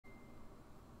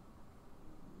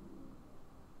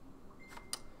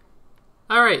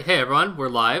Alright, hey everyone, we're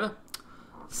live.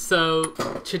 So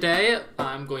today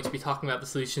I'm going to be talking about the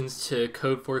solutions to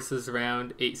Codeforces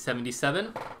Round 877.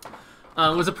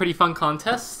 It was a pretty fun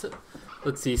contest.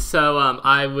 Let's see, so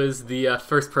I was the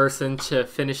first person to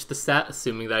finish the set,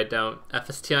 assuming that I don't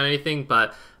FST on anything,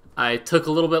 but I took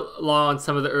a little bit long on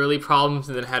some of the early problems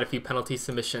and then had a few penalty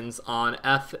submissions on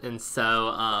F, and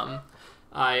so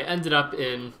I ended up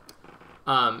in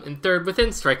third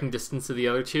within striking distance of the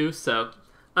other two, so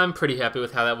I'm pretty happy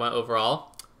with how that went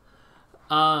overall.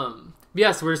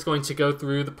 Yeah, so we're just going to go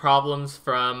through the problems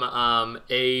from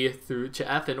A through to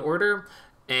F in order,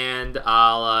 and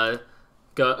I'll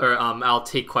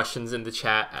take questions in the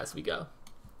chat as we go.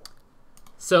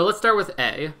 So let's start with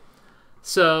A.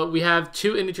 So we have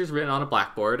two integers written on a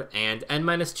blackboard, and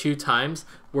n-2 times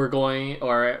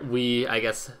I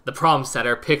guess the problem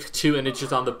setter picked two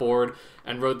integers on the board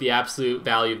and wrote the absolute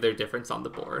value of their difference on the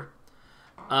board.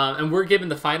 And we're given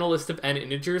the final list of n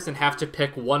integers and have to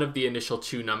pick one of the initial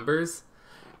two numbers.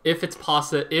 If it's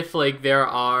possible, if like there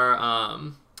are,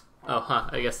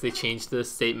 I guess they changed the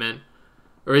statement.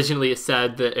 Originally it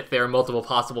said that if there are multiple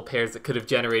possible pairs that could have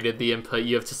generated the input,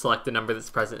 you have to select the number that's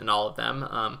present in all of them.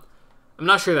 I'm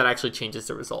not sure that actually changes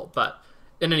the result, but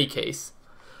in any case.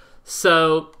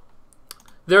 So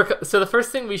the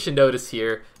first thing we should notice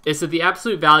here is that the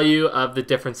absolute value of the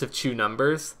difference of two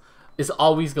numbers is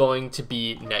always going to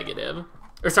be negative.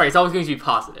 Or sorry, it's always going to be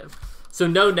positive. So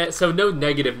no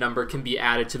negative number can be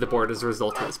added to the board as a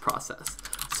result of this process.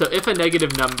 So if a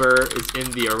negative number is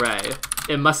in the array,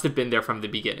 it must have been there from the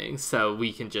beginning. So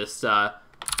we can just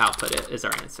output it as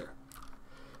our answer.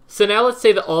 So now let's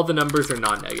say that all the numbers are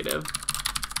non-negative.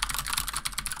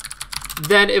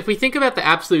 Then if we think about the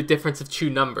absolute difference of two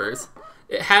numbers,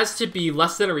 it has to be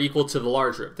less than or equal to the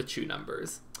larger of the two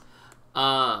numbers.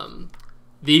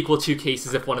 The equal to case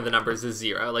is if one of the numbers is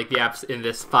 0, like in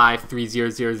this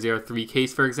 530003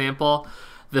 case, for example,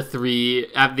 the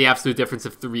absolute difference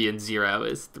of 3 and 0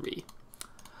 is 3.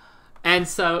 And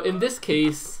so in this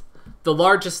case, the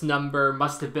largest number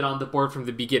must have been on the board from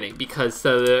the beginning, because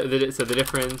so the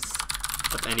difference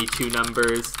of any two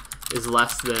numbers is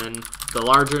less than the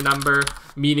larger number,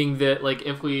 meaning that like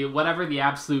if whatever the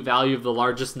absolute value of the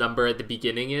largest number at the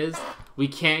beginning is, we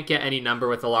can't get any number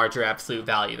with a larger absolute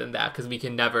value than that, because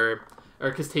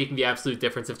because taking the absolute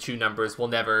difference of two numbers will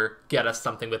never get us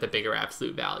something with a bigger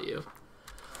absolute value.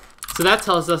 So that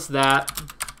tells us that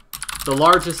the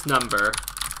largest number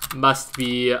must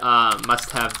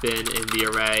have been in the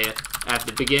array at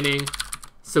the beginning,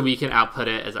 so we can output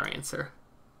it as our answer.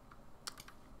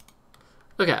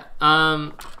 Okay,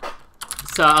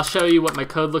 so I'll show you what my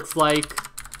code looks like.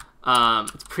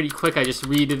 It's pretty quick. I just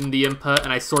read it in the input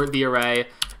and I sort the array,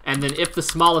 and then if the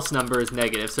smallest number is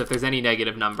negative, so if there's any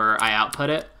negative number, I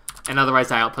output it, and otherwise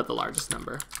I output the largest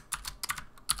number.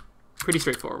 Pretty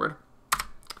straightforward.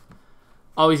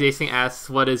 Always Acing asks,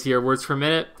 what is your words per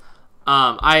minute?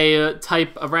 I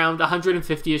type around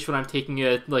 150-ish when I'm taking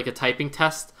a typing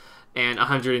test, and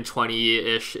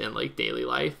 120-ish in like daily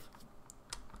life.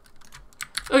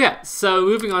 Okay, so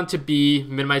moving on to B,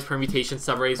 minimize permutation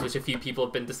subarrays, which a few people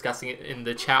have been discussing it in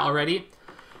the chat already.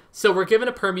 So we're given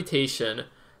a permutation,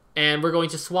 and we're going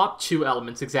to swap two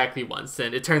elements exactly once.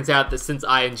 And it turns out that since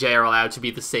I and J are allowed to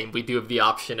be the same, we do have the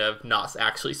option of not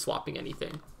actually swapping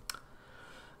anything.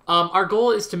 Our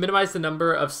goal is to minimize the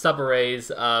number of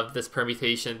subarrays of this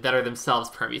permutation that are themselves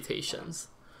permutations.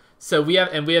 So we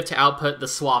have to output the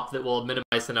swap that will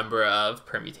minimize the number of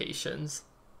permutations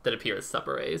that appear as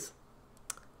subarrays.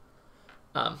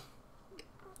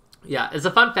 Yeah, as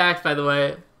a fun fact, by the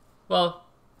way, well,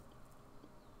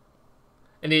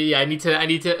 and yeah, I need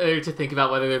to think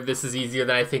about whether this is easier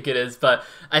than I think it is, but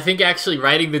I think actually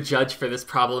writing the judge for this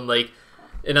problem, like,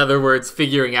 in other words,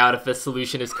 figuring out if the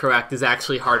solution is correct, is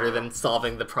actually harder than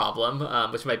solving the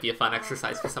problem, which might be a fun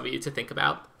exercise for some of you to think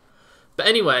about. But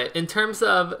anyway, in terms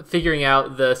of figuring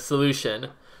out the solution,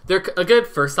 a good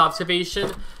first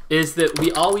observation is that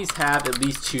we always have at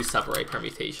least two subarray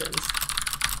permutations.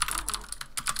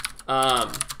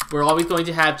 We're always going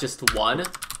to have just one,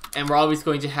 and we're always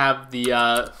going to have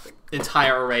the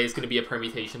entire array is going to be a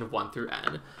permutation of 1 through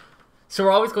n. So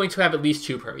we're always going to have at least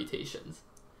two permutations.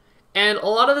 And a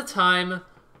lot of the time,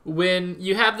 when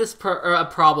you have this a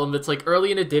problem that's like early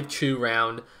in a div2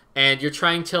 round, and you're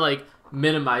trying to like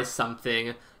minimize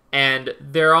something, and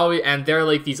there are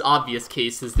like these obvious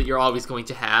cases that you're always going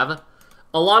to have.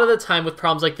 A lot of the time with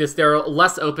problems like this, they're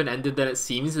less open-ended than it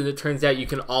seems, and it turns out you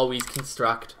can always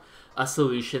construct a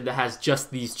solution that has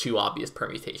just these two obvious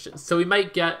permutations. So we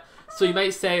might get So you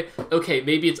might say, okay,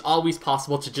 maybe it's always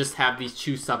possible to just have these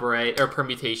two subarray or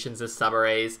permutations as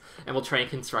subarrays, and we'll try and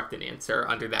construct an answer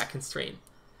under that constraint.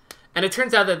 And it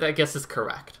turns out that that guess is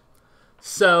correct.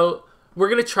 So we're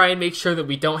going to try and make sure that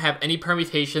we don't have any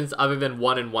permutations other than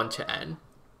 1 and 1 to n.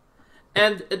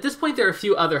 And at this point, there are a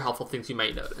few other helpful things you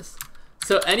might notice.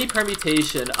 So any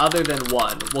permutation other than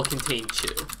 1 will contain 2.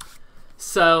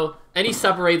 So any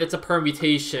subarray that's a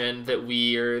permutation that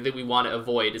we want to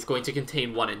avoid is going to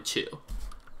contain 1 and 2.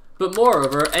 But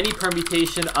moreover, any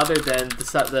permutation other than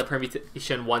the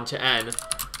permutation 1 to n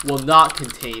will not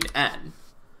contain n.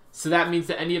 So that means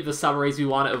that any of the subarrays we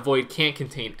want to avoid can't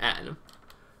contain n.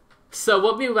 So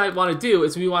what we might want to do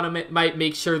is we might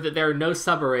make sure that there are no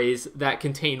subarrays that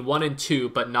contain 1 and 2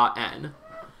 but not n.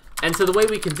 And so the way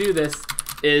we can do this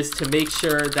is to make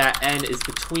sure that n is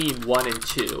between 1 and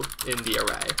 2 in the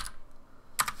array.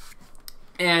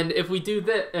 And if we do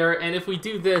this, then if we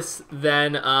do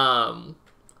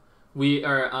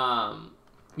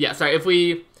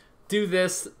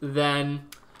this, then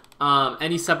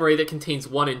any subarray that contains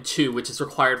 1 and 2, which is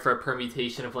required for a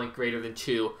permutation of length greater than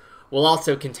 2, will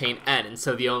also contain n, and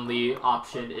so the only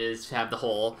option is to have the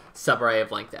whole subarray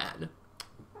of length n.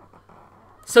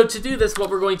 So to do this, what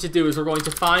we're going to do is we're going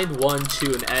to find 1,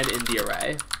 2, and n in the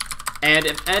array. And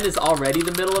if n is already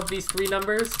the middle of these three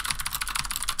numbers,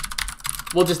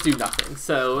 we'll just do nothing.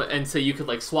 So you could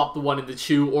like swap the 1 and the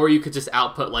 2, or you could just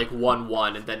output like 1,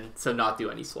 1, and then so not do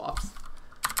any swaps.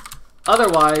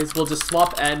 Otherwise, we'll just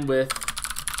swap n with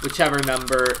whichever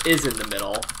number is in the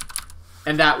middle.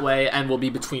 And that way, n will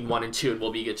be between 1 and 2, and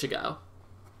we'll be good to go.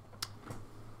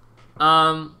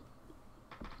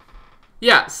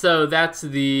 Yeah, so that's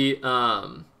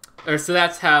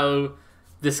that's how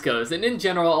this goes. And in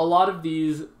general, a lot of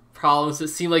these problems, it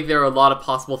seem like there are a lot of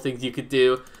possible things you could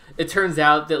do. It turns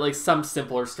out that like some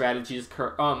simpler strategy is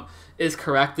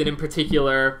correct, and in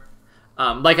particular,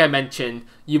 like I mentioned,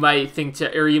 you might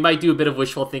you might do a bit of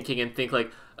wishful thinking and think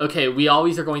like, okay, we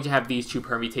always are going to have these two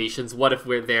permutations. What if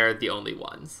they're the only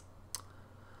ones?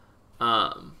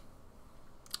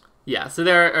 Yeah, so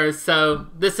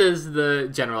this is the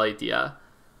general idea.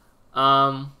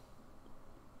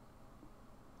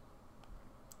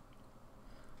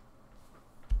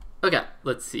 Okay,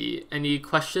 let's see. Any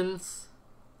questions?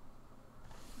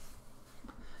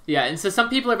 Yeah, and so some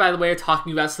people by the way, are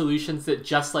talking about solutions that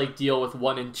just like deal with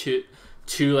 1 and 2,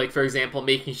 like for example,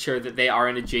 making sure that they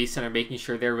aren't adjacent or making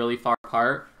sure they're really far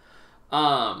apart.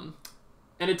 And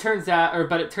it turns out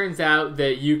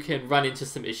that you can run into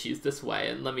some issues this way.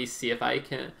 And let me see if I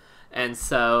can. And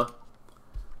so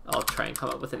I'll try and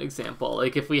come up with an example.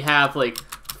 Like if we have like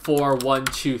 4, 1,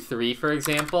 2, 3, for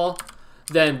example,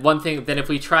 then if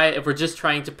we're just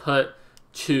trying to put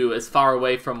 2 as far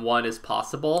away from 1 as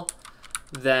possible,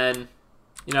 then,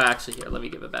 actually here, let me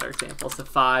give a better example. So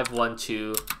 5, 1,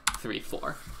 2, 3,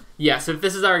 4. Yeah, so if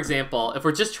this is our example, if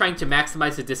we're just trying to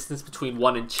maximize the distance between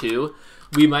 1 and 2,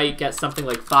 we might get something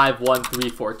like 5, 1, 3,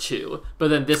 4, 2. But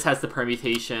then this has the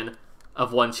permutation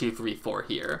of 1, 2, 3, 4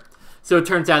 here. So it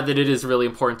turns out that it is really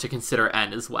important to consider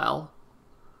n as well.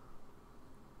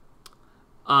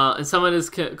 And someone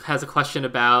has a question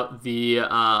about the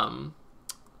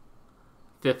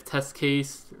 5th test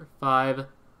case, 5.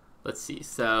 Let's see,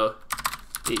 so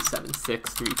 8, 7,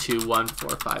 6, 3, 2, 1, 4,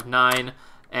 5, 9.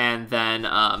 And then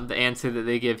the answer that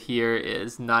they give here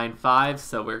is 9, 5.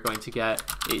 So we're going to get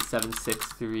 8, 7,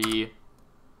 6, 3,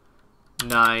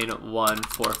 9, 1,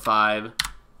 4, 5,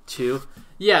 2.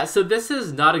 Yeah, so this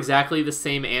is not exactly the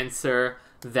same answer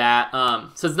that...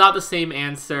 so it's not the same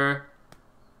answer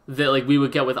that like we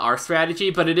would get with our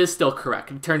strategy, but it is still correct.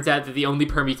 It turns out that the only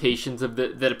permutations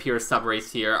that appear as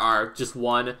subarrays here are just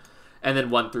 1 and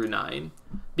then 1 through 9.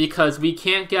 Because we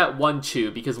can't get 1, 2,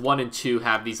 because 1 and 2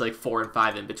 have these like 4 and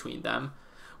 5 in between them.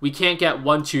 We can't get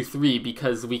 1, 2, 3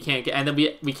 because we can't get, and then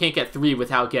we can't get 3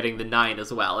 without getting the 9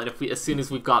 as well. And as soon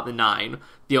as we've got the 9,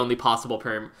 the only possible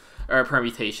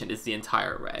permutation is the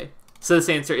entire array. So this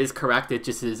answer is correct. It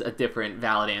just is a different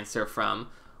valid answer from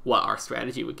what our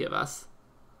strategy would give us.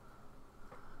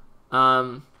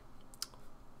 Okay.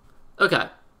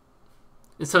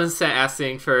 And someone's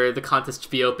asking for the contest to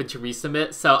be open to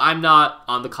resubmit. So I'm not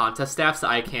on the contest staff, so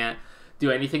I can't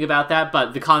do anything about that.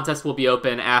 But the contest will be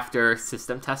open after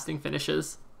system testing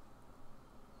finishes.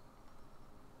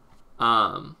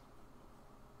 Let's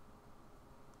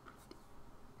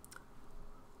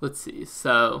see.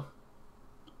 So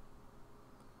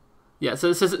yeah.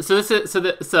 So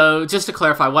just to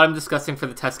clarify, what I'm discussing for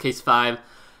the test case 5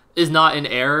 is not an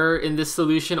error in this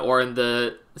solution or in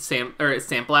the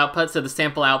sample output. So the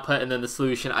sample output and then the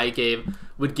solution I gave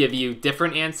would give you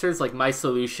different answers. Like my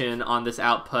solution on this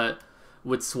output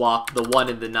would swap the 1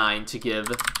 and the 9 to give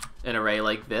an array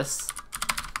like this.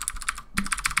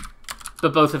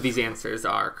 But both of these answers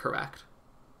are correct.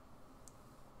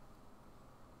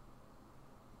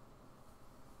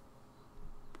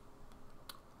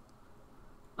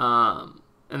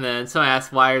 And then so I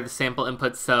asked, why are the sample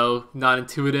inputs so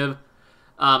non-intuitive?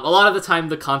 A lot of the time,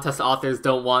 the contest authors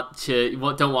don't want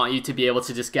you to be able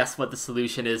to just guess what the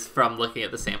solution is from looking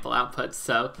at the sample outputs.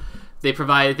 So they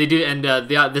do, and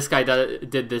this guy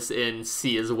did this in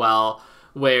C as well,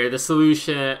 where the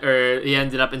solution, or he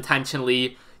ended up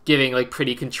intentionally giving like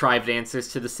pretty contrived answers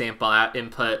to the sample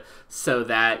input so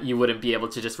that you wouldn't be able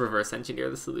to just reverse engineer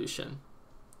the solution.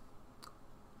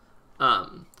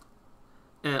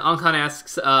 And Ankan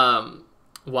asks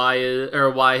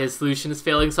why his solution is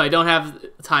failing. So I don't have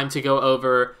time to go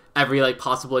over every like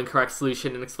possible incorrect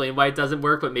solution and explain why it doesn't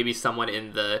work, but maybe someone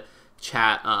in the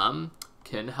chat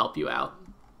can help you out.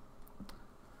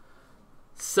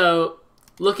 So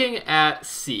looking at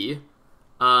C,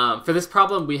 for this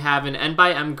problem we have an n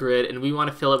by m grid, and we want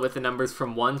to fill it with the numbers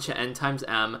from 1 to n times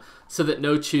m, so that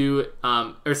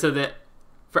so that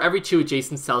for every 2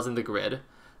 adjacent cells in the grid,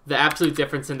 the absolute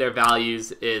difference in their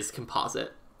values is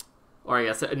composite. Or I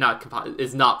guess not composite,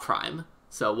 is not prime.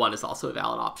 So 1 is also a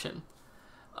valid option.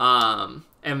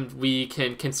 And we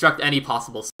can construct any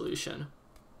possible solution.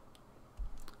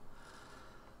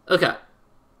 Okay.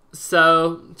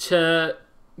 So to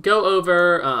go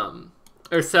over,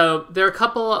 so there are a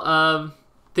couple of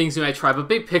things we might try, but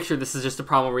big picture, this is just a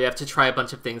problem where you have to try a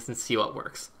bunch of things and see what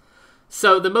works.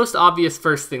 So the most obvious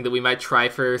first thing that we might try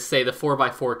for, say, the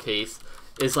 4x4 case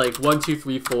is like 1, 2,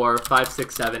 3, 4, 5,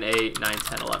 6, 7, 8, 9,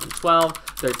 10, 11, 12,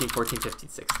 13, 14, 15,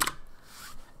 16.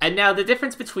 And now the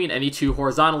difference between any two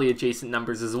horizontally adjacent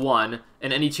numbers is 1,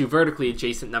 and any two vertically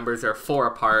adjacent numbers are 4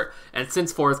 apart, and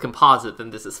since 4 is composite,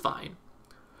 then this is fine.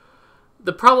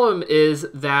 The problem is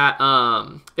that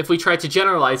if we try to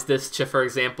generalize this to, for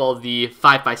example, the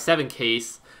 5x7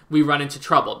 case, we run into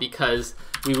trouble, because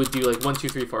we would do like 1, 2,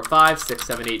 3, 4, 5, 6,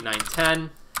 7, 8, 9, 10,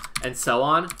 and so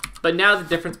on. But now the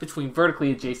difference between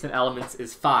vertically adjacent elements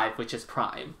is 5, which is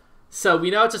prime. So we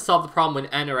know how to solve the problem when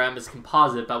n or m is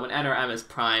composite, but when n or m is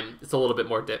prime, it's a little bit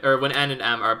more or when n and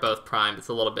m are both prime, it's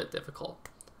a little bit difficult.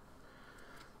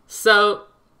 So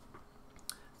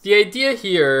the idea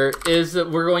here is that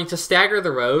we're going to stagger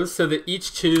the rows so that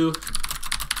each 2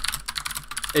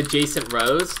 adjacent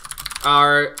rows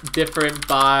are different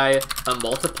by a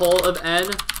multiple of n,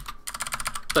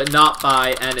 but not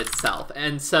by n itself.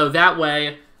 And so that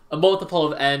way, a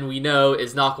multiple of n we know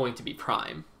is not going to be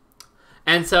prime.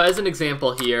 And so as an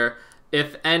example here,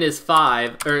 if n is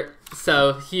 5,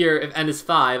 if n is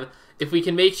 5, if we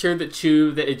can make sure that 2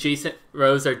 of the adjacent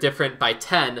rows are different by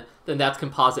 10, then that's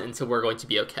composite, and so we're going to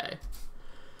be okay.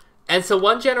 And so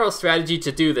one general strategy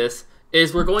to do this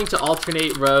is we're going to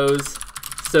alternate rows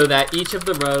so that each of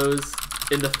the rows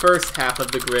in the first half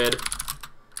of the grid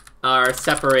are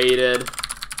separated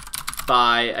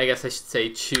by, I guess I should say,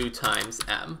 2 times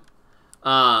m.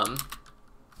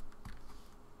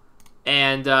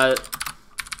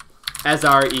 As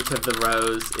are each of the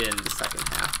rows in the second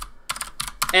half.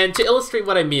 And to illustrate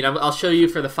what I mean, I'll show you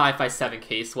for the 5x7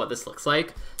 case what this looks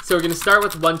like. So we're going to start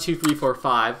with 1, 2, 3, 4,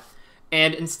 5.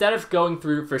 And instead of going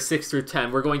through for 6 through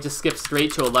 10, we're going to skip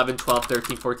straight to 11, 12,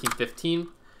 13, 14, 15.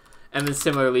 And then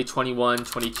similarly, 21,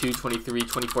 22, 23,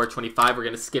 24, 25, we're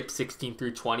going to skip 16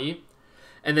 through 20.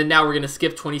 And then now we're going to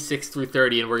skip 26 through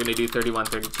 30, and we're going to do 31,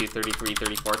 32, 33,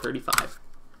 34, 35.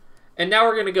 And now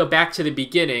we're going to go back to the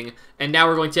beginning, and now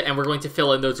we're going to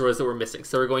fill in those rows that we're missing.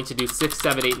 So we're going to do 6,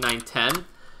 7, 8, 9, 10,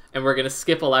 and we're going to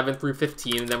skip 11 through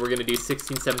 15, and then we're going to do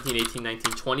 16, 17, 18,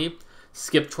 19, 20,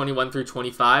 skip 21 through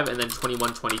 25, and then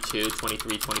 21, 22,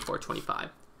 23, 24, 25.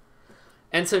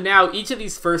 And so now each of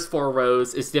these first 4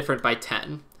 rows is different by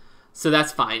 10. So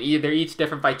that's fine. They're each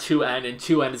different by 2n, and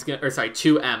 2n is going to, or sorry,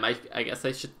 2m. I guess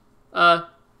I should,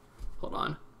 hold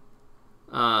on.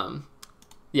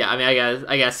 Yeah, I mean,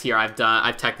 I guess here I've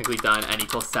technically done n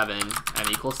equals 7,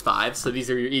 n equals 5. So these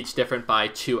are each different by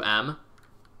 2m.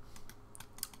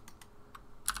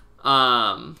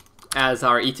 As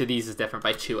are each of these is different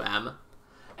by 2m.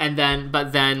 And then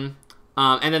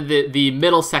the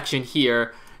middle section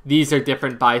here, these are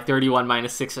different by 31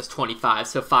 minus 6 is 25,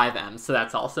 so 5m, so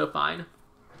that's also fine.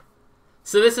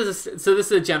 So this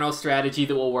is a general strategy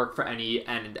that will work for any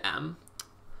n and m.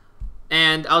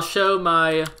 And I'll show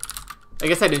I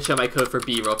guess I didn't show my code for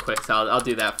B real quick, so I'll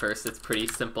do that first. It's pretty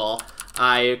simple.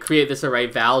 I create this array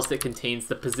vals that contains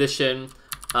the position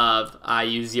of I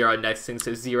use 0 indexing,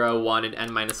 so 0, 1, and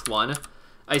n minus 1.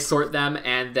 I sort them,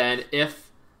 and then if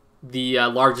the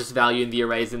largest value in the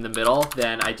array is in the middle,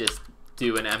 then I just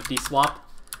do an empty swap.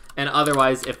 And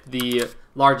otherwise, if the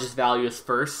largest value is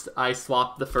first, I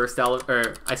swap the first element,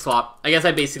 or I guess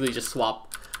I basically just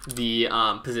swap the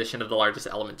position of the largest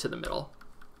element to the middle.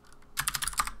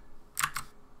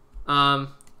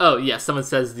 Oh, yeah, someone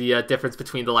says the difference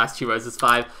between the last two rows is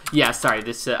 5. Yeah, sorry,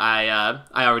 this I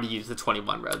already used the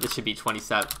 21 row. This should be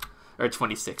 27, or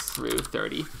 26 through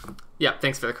 30. Yeah,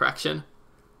 thanks for the correction.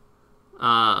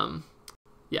 Yeah,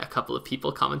 a couple of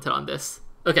people commented on this.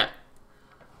 Okay.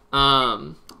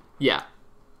 Yeah.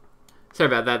 Sorry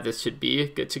about that. This should be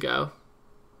good to go.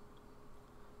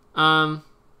 All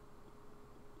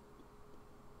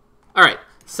right,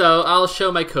 so I'll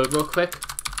show my code real quick.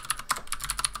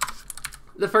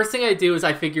 The first thing I do is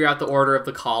I figure out the order of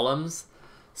the columns.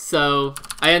 So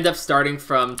I end up starting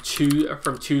from 2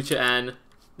 to n.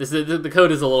 The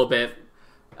code is a little bit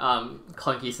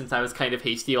clunky since I was kind of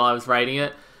hasty while I was writing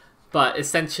it. But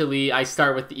essentially, I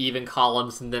start with the even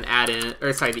columns and then add in,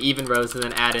 or sorry, the even rows and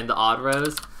then add in the odd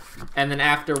rows. And then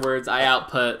afterwards, I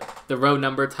output the row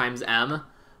number times m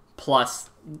plus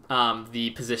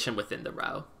the position within the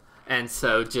row. And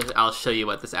so I'll show you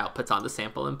what this outputs on the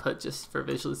sample input just for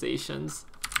visualizations.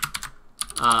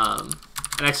 And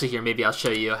actually here, maybe I'll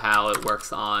show you how it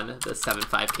works on the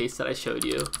 7.5 case that I showed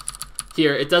you.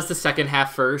 Here, it does the second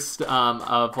half first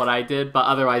of what I did, but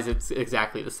otherwise it's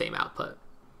exactly the same output.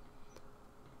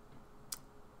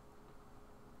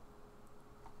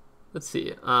 Let's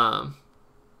see.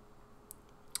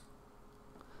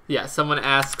 Yeah, someone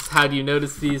asks, how do you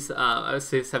notice these? I would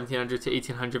say 1700 to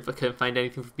 1800, but couldn't find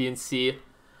anything for B and C.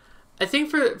 I think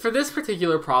for this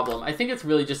particular problem, I think it's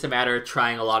really just a matter of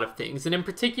trying a lot of things. And in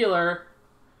particular,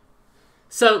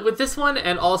 so with this one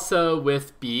and also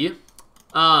with B,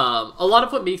 a lot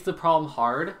of what makes the problem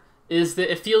hard is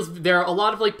that it feels there are a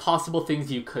lot of like possible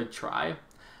things you could try.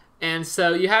 And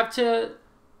so you have to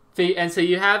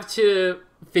figure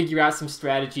out some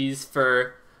strategies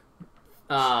for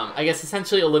I guess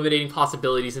essentially eliminating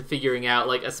possibilities and figuring out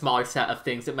like a smaller set of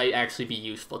things that might actually be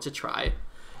useful to try.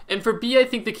 And for B, I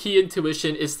think the key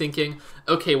intuition is thinking,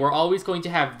 okay, we're always going to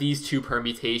have these two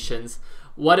permutations.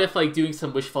 What if, like, doing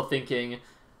some wishful thinking,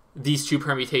 these two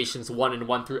permutations, 1 and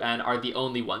 1 through n, are the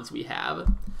only ones we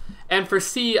have? And for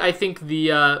C, I think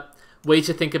the way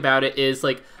to think about it is,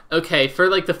 like, okay, for,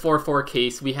 like, the 4-4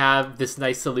 case, we have this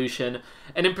nice solution.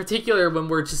 And in particular, when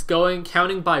we're just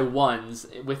counting by ones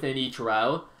within each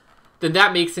row, then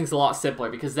that makes things a lot simpler,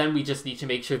 because then we just need to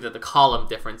make sure that the column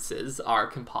differences are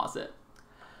composite.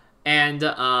 And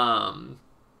so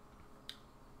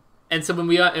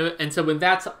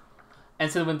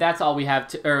when that's all we have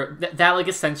to, or that like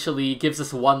essentially gives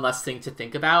us one less thing to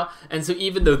think about. And so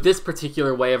even though this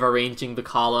particular way of arranging the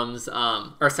columns,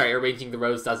 arranging the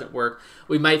rows doesn't work,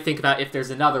 we might think about if there's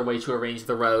another way to arrange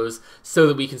the rows so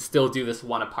that we can still do this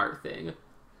one apart thing.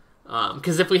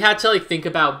 Because if we had to like think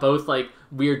about both like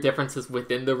weird differences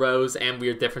within the rows and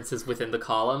weird differences within the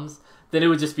columns, then it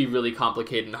would just be really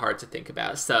complicated and hard to think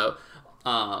about. So a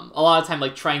lot of time,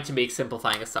 like trying to make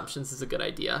simplifying assumptions is a good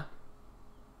idea.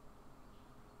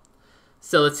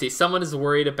 So let's see, someone is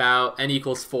worried about n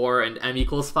equals 4 and m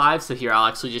equals 5. So here I'll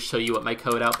actually just show you what my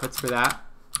code outputs for that.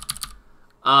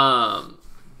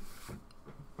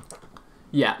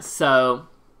 Yeah, so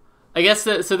I guess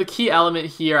so the key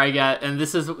element here I get, and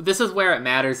this is where it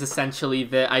matters essentially,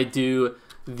 that I do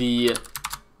the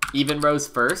even rows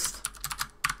first.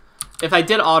 If I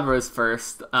did odd rows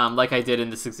first, like I did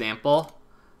in this example,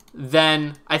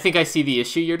 then I think I see the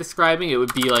issue you're describing. It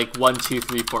would be like 1, 2,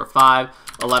 3, 4, 5,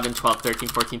 11, 12, 13,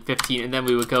 14, 15, and then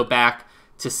we would go back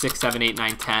to 6, 7, 8,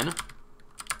 9, 10.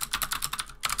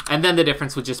 And then the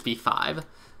difference would just be 5.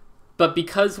 But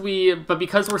because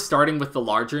we're starting with the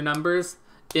larger numbers,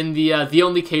 in the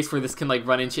only case where this can like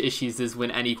run into issues is when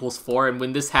n equals 4, and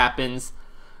when this happens,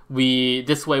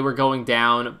 this way we're going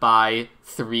down by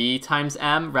 3 times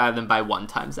m rather than by 1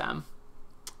 times m.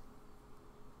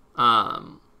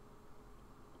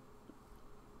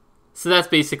 So that's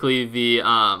basically the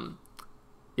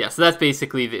so that's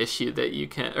basically the issue that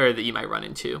you might run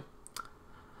into.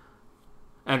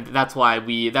 And that's why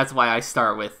I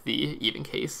start with the even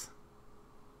case.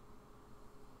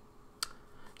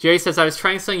 Jerry says, I was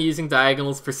trying something using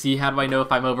diagonals for C. How do I know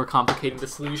if I'm overcomplicating the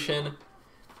solution?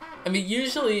 I mean,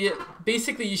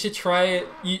 basically you should try it.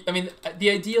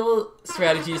 The ideal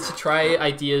strategy is to try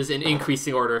ideas in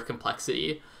increasing order of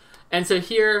complexity. And so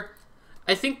here,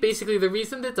 I think basically the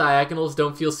reason that diagonals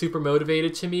don't feel super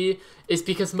motivated to me is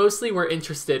because mostly we're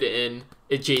interested in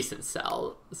adjacent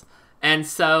cells. And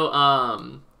so,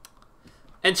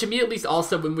 and to me at least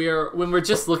also, when we're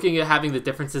just looking at having the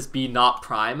differences be not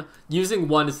prime, using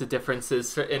 1 as the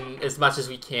differences in as much as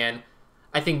we can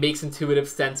I think makes intuitive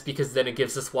sense because then it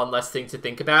gives us one less thing to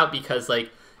think about, because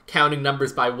like counting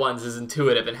numbers by ones is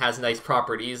intuitive and has nice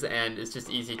properties and is just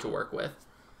easy to work with.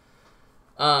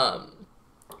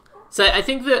 So I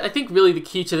think really the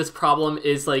key to this problem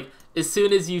is like, as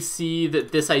soon as you see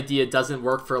that this idea doesn't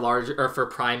work for large or for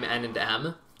prime n and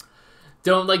m,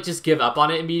 don't like just give up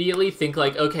on it immediately. Think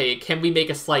like, okay, can we make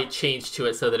a slight change to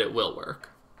it so that it will work?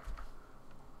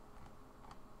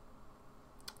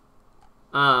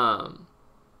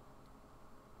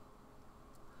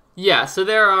 Yeah, so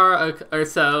there are,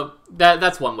 so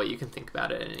that's one way you can think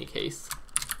about it in any case.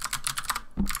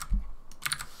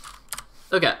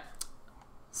 Okay,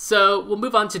 so we'll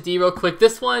move on to D real quick.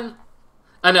 This one,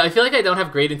 I know, I feel like I don't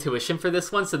have great intuition for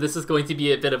this one, so this is going to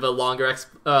be a bit of a longer,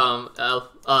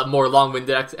 more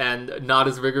long-winded and not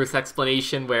as rigorous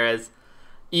explanation, whereas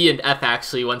E and F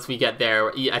actually, once we get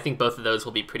there, I think both of those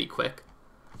will be pretty quick.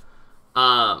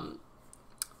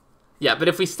 Yeah, but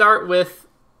if we start with,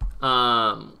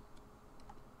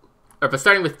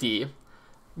 starting with D,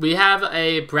 we have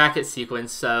a bracket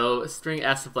sequence, so string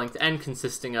S of length n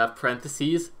consisting of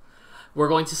parentheses. We're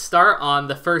going to start on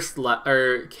the first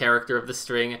character of the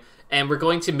string, and we're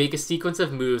going to make a sequence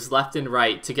of moves left and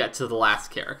right to get to the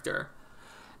last character.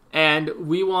 And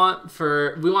we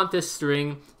want this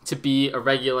string to be a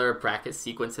regular bracket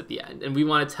sequence at the end, and we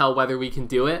want to tell whether we can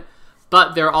do it.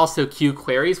 But there are also Q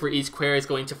queries, where each query is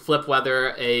going to flip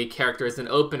whether a character is in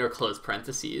open or closed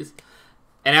parentheses.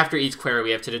 And after each query,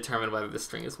 we have to determine whether the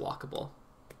string is walkable.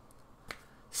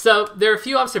 So there are a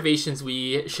few observations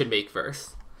we should make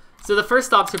first. So the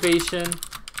first observation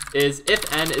is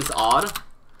if n is odd,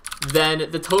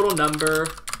 then the total number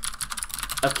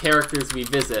of characters we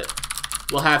visit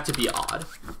will have to be odd.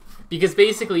 Because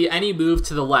basically any move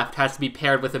to the left has to be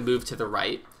paired with a move to the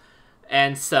right.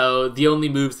 And so the only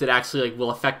moves that actually like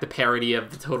will affect the parity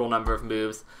of the total number of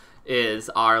moves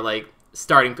are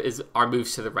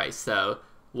moves to the right. So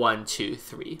 1, 2,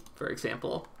 3, for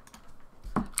example.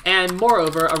 And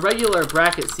moreover, a regular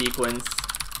bracket sequence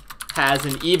has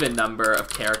an even number of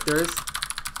characters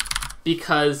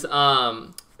because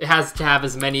it has to have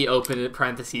as many open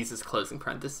parentheses as closing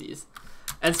parentheses.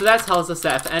 And so that tells us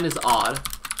that if n is odd,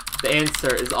 the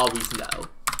answer is always no.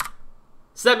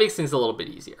 So that makes things a little bit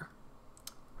easier.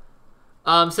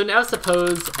 So now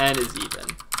suppose n is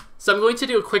even. So I'm going to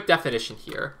do a quick definition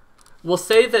here. We'll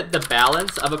say that the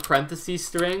balance of a parentheses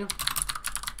string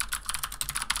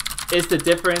is the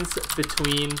difference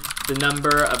between the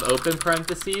number of open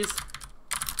parentheses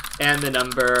and the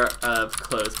number of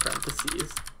closed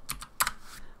parentheses.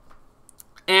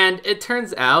 And it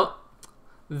turns out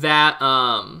that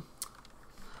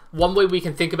one way we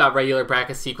can think about regular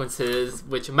bracket sequences,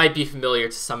 which might be familiar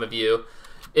to some of you,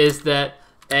 is that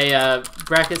a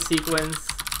bracket sequence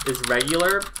is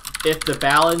regular if the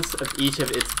balance of each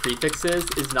of its prefixes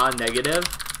is non-negative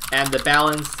and the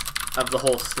balance of the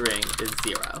whole string is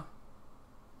 0.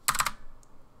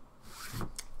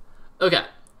 Okay,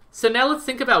 so now let's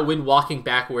think about when walking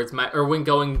backwards or when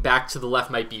going back to the left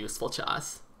might be useful to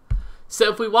us.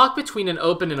 So if we walk between an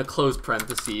open and a closed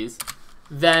parentheses,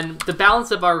 then the balance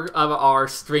of our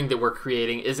string that we're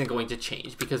creating isn't going to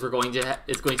change because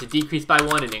it's going to decrease by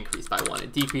 1 and increase by 1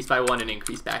 and decrease by 1 and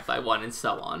increase back by 1 and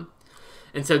so on.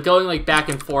 And so going like back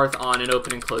and forth on an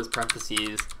open and closed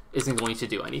parentheses isn't going to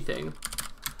do anything.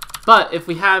 But if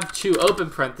we have two open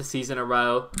parentheses in a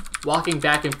row, walking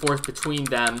back and forth between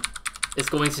them is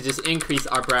going to just increase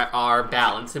our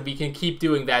balance, and we can keep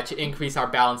doing that to increase our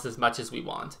balance as much as we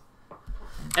want.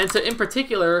 And so in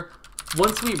particular,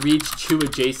 once we reach two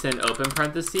adjacent open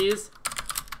parentheses,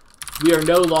 we are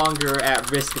no longer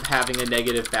at risk of having a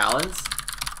negative balance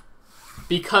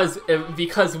because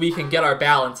we can get our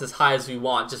balance as high as we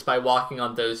want just by walking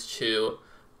on those two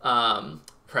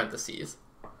parentheses.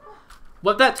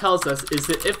 What that tells us is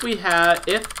that if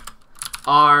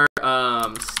our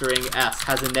string S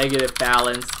has a negative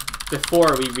balance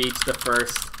before we reach the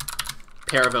first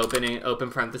pair of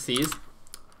open parentheses,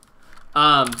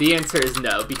 the answer is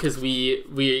no, because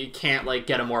we can't like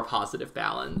get a more positive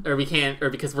balance, or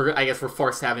because I guess we're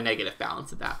forced to have a negative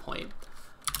balance at that point.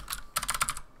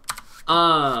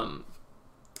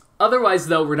 Otherwise,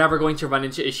 though, we're never going to run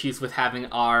into issues with having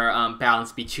our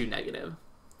balance be too negative.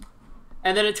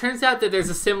 And then it turns out that there's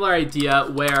a similar idea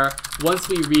where once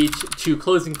we reach two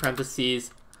closing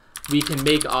parentheses, we can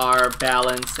make our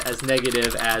balance as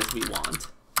negative as we want.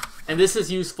 And this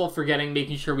is useful for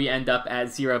making sure we end up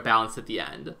at 0 balance at the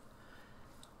end.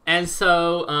 And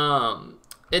so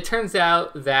it turns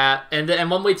out that, and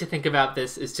one way to think about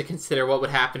this is to consider what would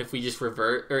happen if we just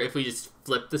if we just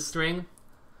flip the string.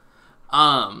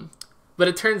 But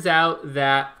it turns out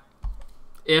that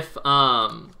if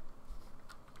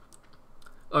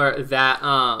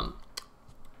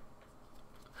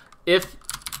if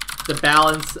the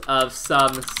balance of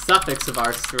some suffix of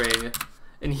our string,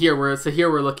 and here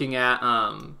we're looking at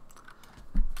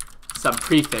some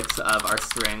prefix of our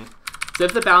string. So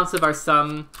if the balance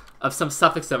of some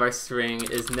suffix of our string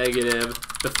is negative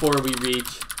before we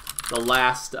reach the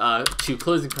last two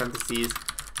closing parentheses,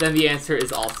 then the answer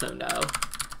is also no.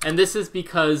 And this is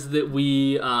because that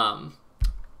we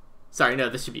sorry, no,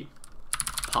 this should be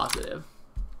positive.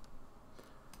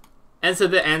 And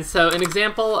so an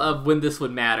example of when this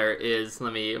would matter is,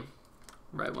 let me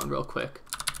write one real quick.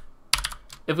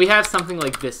 If we have something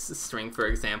like this string, for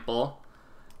example,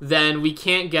 then we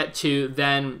can't get to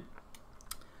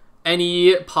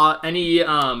any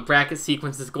bracket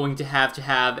sequence is going to have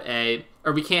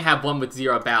or we can't have one with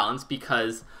zero balance,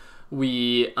 because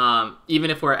we even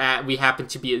if we happen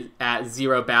to be at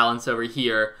zero balance over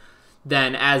here,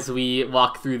 then as we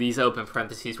walk through these open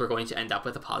parentheses, we're going to end up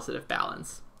with a positive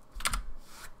balance.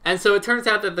 And so it turns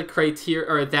out that the criteria,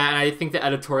 or that, and I think the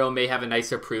editorial may have a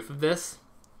nicer proof of this.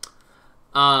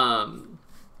 But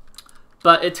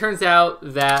it turns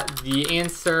out that the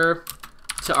answer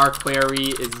to our query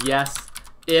is yes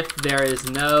if there is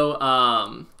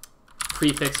no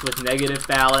prefix with negative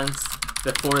balance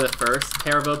before the first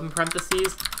pair of open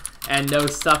parentheses, and no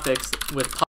suffix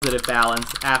with positive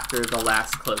balance after the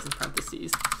last closing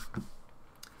parentheses.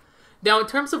 Now, in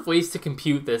terms of ways to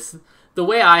compute this, the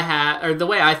way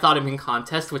I thought of in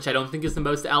contest, which I don't think is the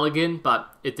most elegant,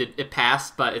 but it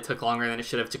passed, but it took longer than it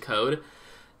should have to code,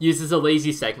 uses a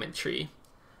lazy segment tree.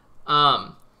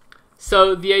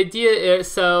 So the idea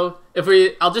is,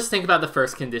 I'll just think about the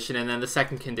first condition, and then the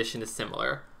second condition is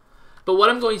similar. But what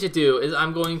I'm going to do is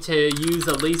I'm going to use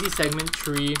a lazy segment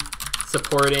tree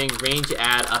supporting range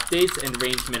add updates and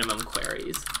range minimum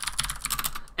queries.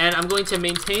 And I'm going to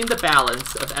maintain the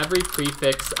balance of every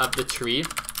prefix of the tree,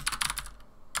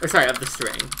 of the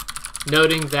string,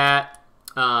 noting that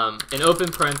an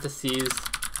open parentheses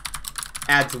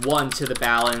adds 1 to the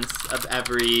balance of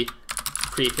every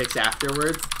prefix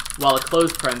afterwards, while a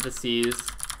closed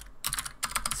parentheses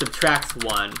subtracts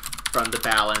 1 from the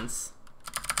balance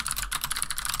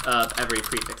of every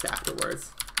prefix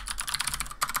afterwards.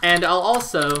 And I'll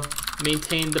also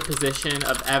maintain the position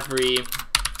of every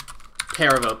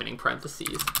pair of opening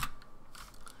parentheses.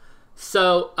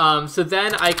 So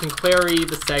then I can query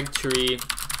the seg tree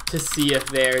to see if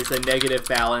there's a negative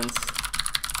balance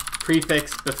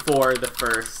prefix before the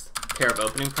first pair of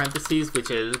opening parentheses, which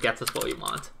gets us what we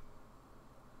want.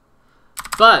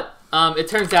 But it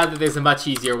turns out that there's a much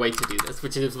easier way to do this,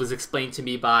 which was explained to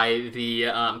me by the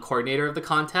coordinator of the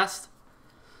contest.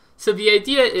 So the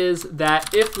idea is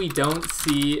that if we don't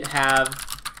have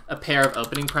a pair of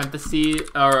opening parentheses,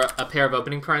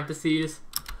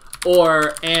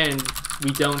 and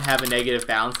we don't have a negative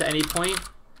balance at any point,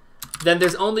 then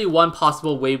there's only one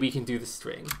possible way we can do the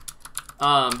string.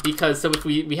 Because if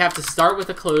we have to start with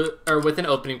with an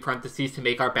opening parentheses to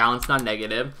make our balance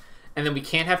non-negative, and then we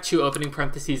can't have 2 opening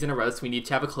parentheses in a row, so we need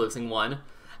to have a closing one,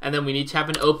 and then we need to have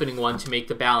an opening one to make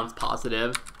the balance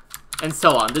positive, and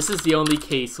so on. This is the only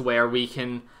case where we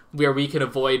can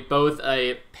avoid both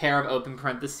a pair of open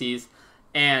parentheses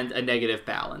and a negative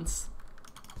balance.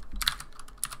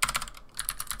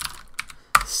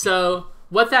 So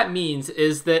what that means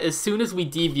is that as soon as we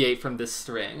deviate from this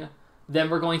string, then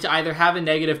we're going to either have a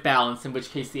negative balance, in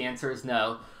which case the answer is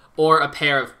no, or a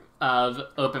pair of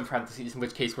open parentheses, in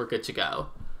which case we're good to go.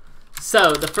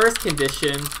 So the first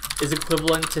condition is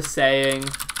equivalent to saying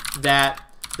that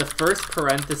the first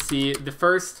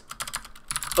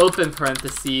open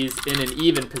parentheses in an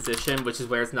even position, which is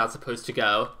where it's not supposed to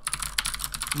go,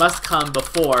 must come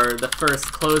before the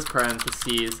first closed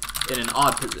parentheses in an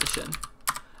odd position.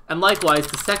 And likewise,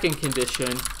 the second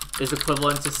condition is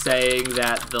equivalent to saying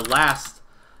that the last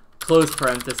closed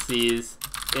parentheses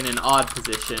in an odd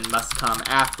position must come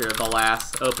after the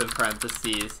last open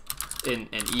parentheses in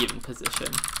an even position.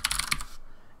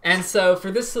 And so for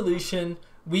this solution,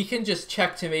 we can just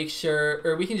check to make sure,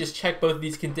 or we can just check both of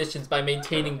these conditions by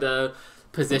maintaining the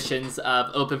positions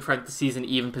of open parentheses in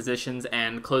even positions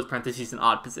and closed parentheses in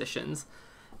odd positions.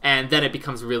 And then it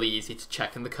becomes really easy to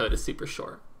check, and the code is super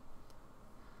short.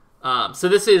 So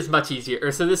this is much easier,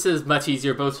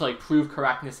 both to prove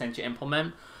correctness and to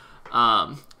implement.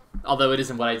 Although it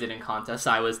isn't what I did in contest.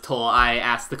 I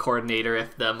asked the coordinator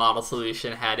if the model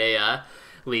solution had a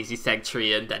lazy seg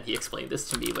tree, and then he explained this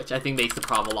to me, which I think makes the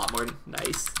problem a lot more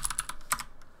nice.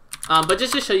 But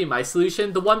just to show you my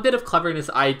solution, the one bit of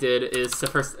cleverness I did is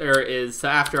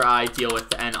after I deal with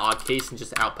the n odd case and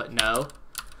just output no.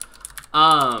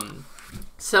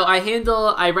 So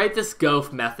I write this go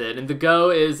method, and the go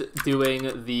is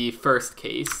doing the first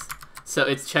case. So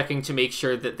it's checking to make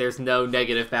sure that there's no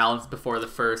negative balance before the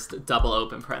first double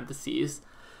open parentheses.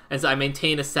 And so I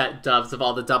maintain a set dubs of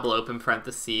all the double open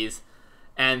parentheses,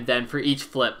 and then for each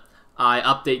flip, I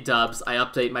update dubs, I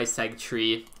update my seg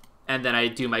tree, and then I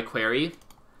do my query.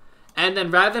 And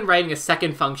then rather than writing a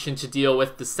second function to deal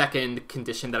with the second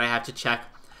condition that I have to check,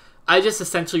 I just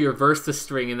essentially reverse the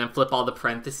string and then flip all the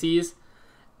parentheses,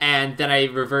 and then I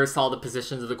reverse all the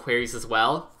positions of the queries as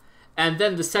well. And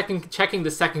then checking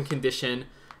the second condition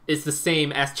is the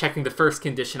same as checking the first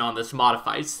condition on this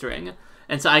modified string.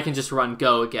 And so I can just run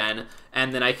go again,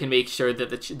 and then I can make sure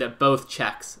that that both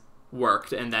checks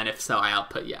worked, and then if so, I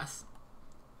output yes.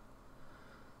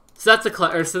 So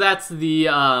that's the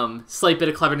slight bit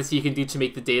of cleverness you can do to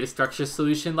make the data structure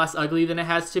solution less ugly than it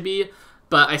has to be.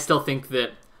 But I still think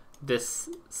that this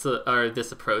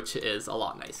approach is a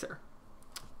lot nicer.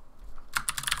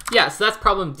 Yeah, so that's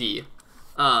problem D.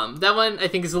 That one I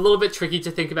think is a little bit tricky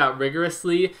to think about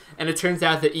rigorously, and it turns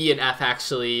out that E and F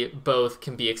actually both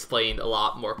can be explained a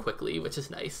lot more quickly, which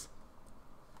is nice.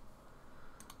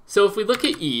 So if we look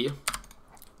at E,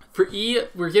 for E,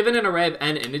 we're given an array of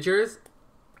n integers,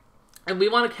 and we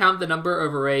want to count the number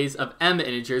of arrays of m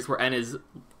integers where n is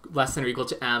less than or equal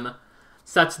to m,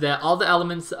 such that all the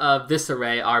elements of this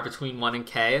array are between 1 and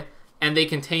k, and they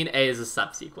contain a as a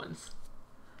subsequence.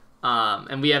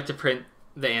 And we have to print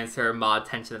the answer mod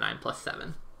 10 to the 9 plus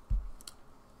 7.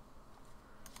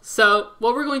 So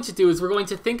what we're going to do is we're going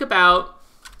to think about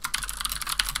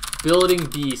building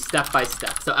B step by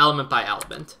step, so element by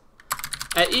element.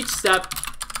 At each step,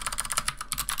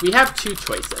 we have two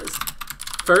choices.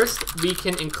 First, we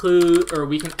can include, or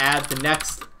we can add the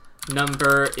next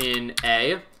number in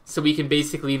A, so we can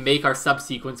basically make our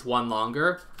subsequence one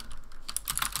longer,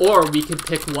 or we can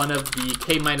pick one of the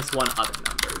k-1 other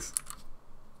numbers.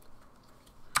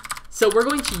 So we're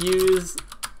going to use,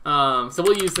 so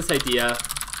we'll use this idea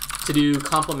to do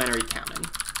complementary counting.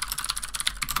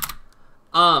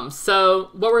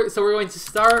 So we're going to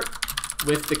start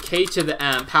with the k to the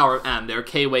m, power of m. There are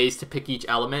k ways to pick each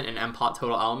element and m plot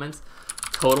total elements.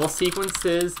 Total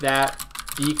sequences that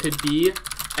B could be,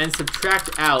 and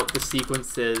subtract out the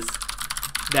sequences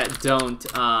that don't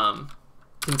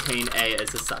contain A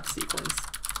as a subsequence.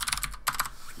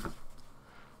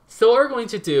 So what we're going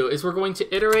to do is we're going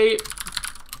to iterate,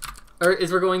 or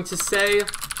is we're going to say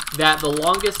that the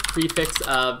longest prefix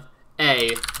of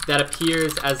A that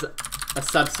appears as a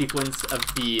subsequence of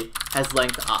B has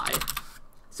length I.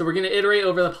 So we're going to iterate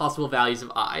over the possible values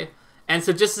of I. And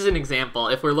so just as an example,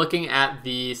 if we're looking at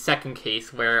the second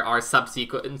case where our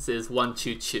subsequence is 1,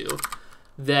 2, 2,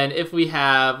 then if we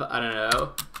have, I don't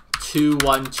know, 2,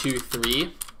 1, 2,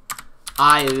 3,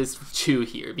 I is 2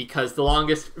 here because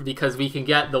because we can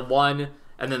get the 1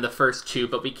 and then the first 2,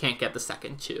 but we can't get the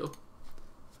second 2.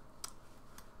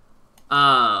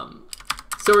 So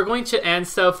we're going to, and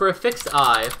so for a fixed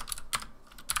I,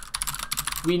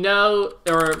 we know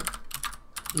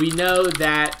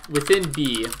that within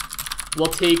B, we'll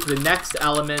take the next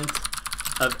element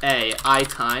of A, I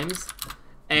times,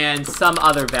 and some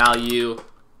other value,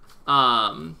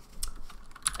 m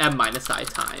minus I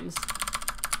times.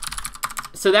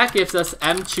 So that gives us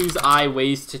m choose I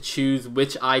ways to choose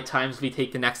which I times we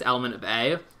take the next element of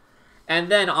A.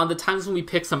 And then on the times when we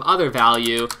pick some other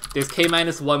value, there's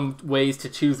k-1 ways to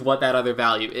choose what that other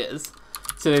value is.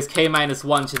 So there's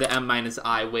k-1 to the m minus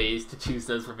I ways to choose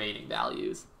those remaining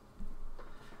values.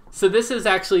 So this is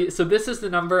the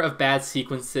number of bad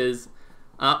sequences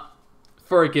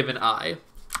for a given I.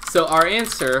 So our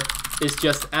answer is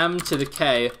just m to the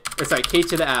k, or sorry, k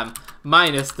to the m,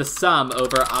 minus the sum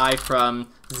over I from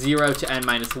 0 to n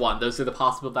minus 1. Those are the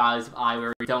possible values of I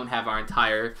where we don't have our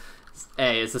entire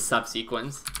A as a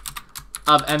subsequence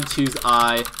of m choose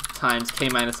I times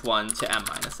k-1 to m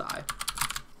minus I.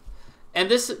 And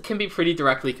this can be pretty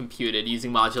directly computed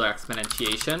using modular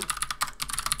exponentiation.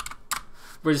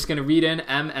 We're just going to read in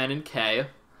m, n, and k.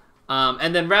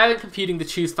 And then rather than computing the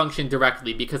choose function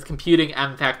directly, because computing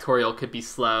m factorial could be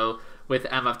slow with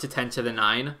m up to 10 to the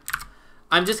 9,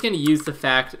 I'm just going to use the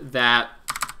fact that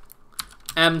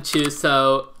m choose,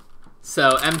 so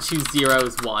m choose 0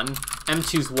 is 1, m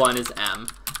choose 1 is m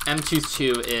choose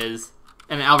 2 is,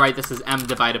 and I'll write this as m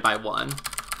divided by 1.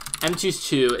 M choose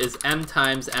 2 is m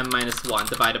times m minus 1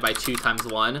 divided by 2 times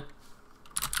 1.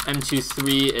 M choose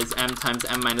 3 is m times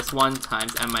m minus 1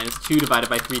 times m minus 2 divided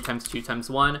by 3 times 2 times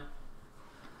 1.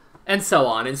 And so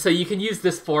on. And so you can use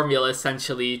this formula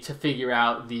essentially to figure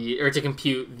out to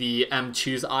compute the m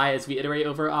choose I as we iterate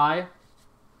over I.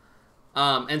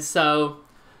 And so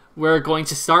we're going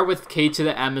to start with k to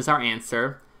the m as our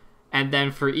answer. And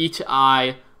then for each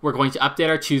I, we're going to update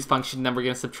our choose function. Then we're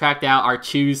going to subtract out our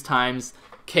choose times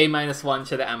k minus 1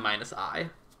 to the m minus I.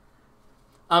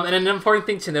 And an important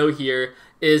thing to note here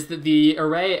is that the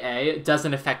array A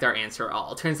doesn't affect our answer at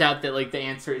all. It turns out that like the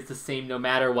answer is the same no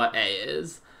matter what A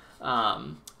is.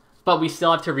 But we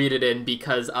still have to read it in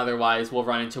because otherwise we'll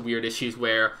run into weird issues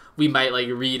where we might like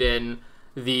read in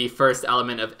the first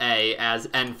element of A as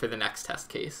n for the next test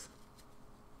case.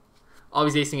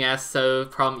 Always acing S, so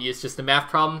problem E is just a math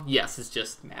problem? Yes, it's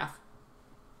just math.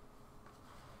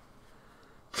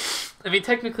 I mean,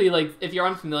 technically, like, if you're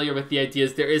unfamiliar with the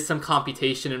ideas, there is some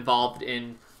computation involved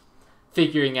in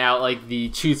figuring out, like, the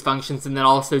choose functions and then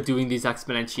also doing these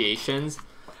exponentiations.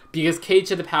 Because k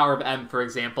to the power of m, for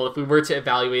example, if we were to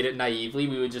evaluate it naively,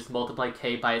 we would just multiply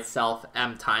k by itself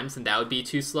m times, and that would be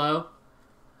too slow.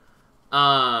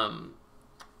 But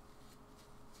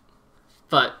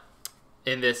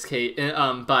in this case,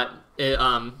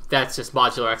 that's just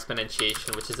modular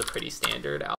exponentiation, which is a pretty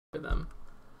standard algorithm.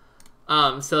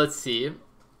 So let's see.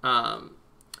 Ada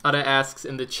asks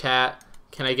in the chat,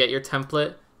 can I get your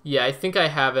template? Yeah, I think I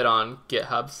have it on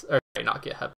GitHub, or sorry, not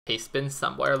GitHub, Pastebin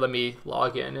somewhere. Let me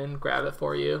log in and grab it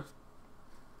for you.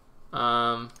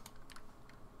 Oh,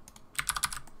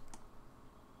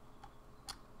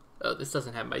 this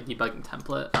doesn't have my debugging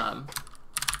template.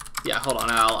 Yeah, hold on,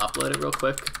 I'll upload it real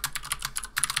quick.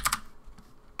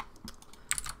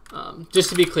 Just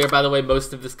to be clear, by the way,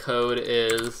 most of this code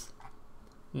is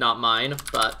not mine,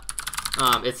 but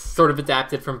it's sort of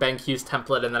adapted from BenQ's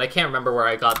template, and then I can't remember where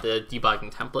I got the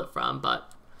debugging template from,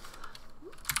 but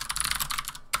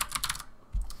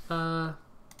hold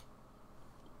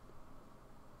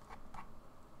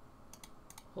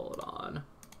on.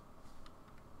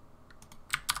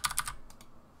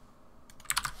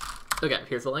 Okay,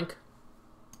 here's the link.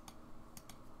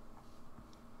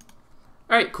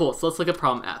 Alright, cool, so let's look at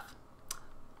problem F.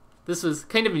 This was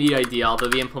kind of a neat idea, although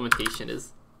the implementation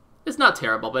is not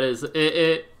terrible, but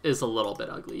it is a little bit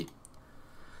ugly.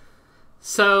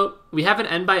 So we have an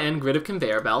n by n grid of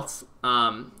conveyor belts,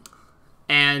 and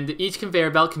each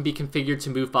conveyor belt can be configured to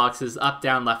move boxes up,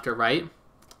 down, left, or right.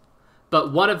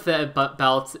 But one of the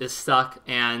belts is stuck,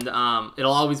 and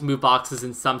it'll always move boxes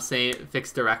in some same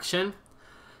fixed direction,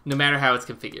 no matter how it's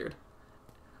configured.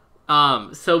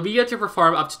 So we get to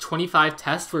perform up to 25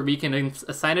 tests where we can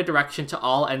assign a direction to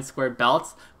all n squared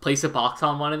belts, place a box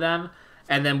on one of them,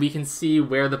 and then we can see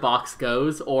where the box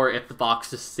goes or if the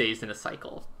box just stays in a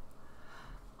cycle.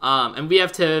 And we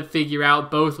have to figure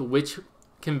out both which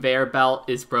conveyor belt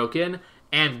is broken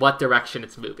and what direction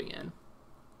it's moving in.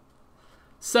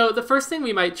 So the first thing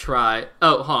we might try...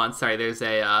 Oh, hold on, sorry, there's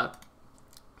a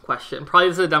question. Probably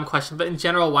this is a dumb question, but in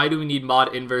general, why do we need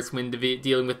mod inverse when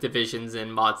dealing with divisions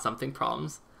and mod something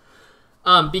problems?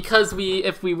 Because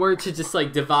if we were to just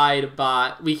like divide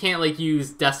by, we can't like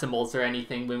use decimals or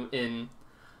anything in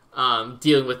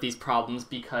dealing with these problems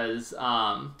because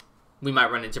we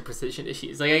might run into precision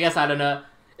issues. Like, I guess, I don't know.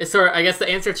 It's sort of, I guess the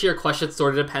answer to your question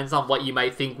sort of depends on what you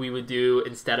might think we would do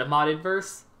instead of mod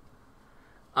inverse.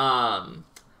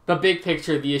 But big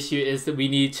picture, the issue is that we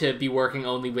need to be working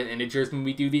only with integers when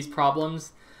we do these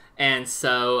problems. And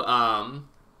so,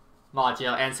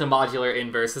 modular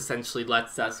inverse essentially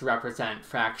lets us represent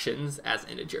fractions as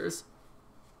integers.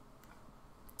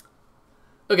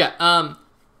 Okay,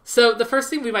 so the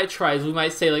first thing we might try is we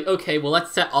might say, like, okay, well,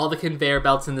 let's set all the conveyor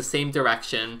belts in the same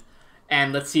direction,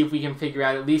 and let's see if we can figure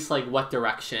out at least, like, what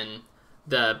direction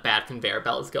the bad conveyor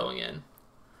belt is going in.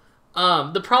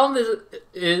 The problem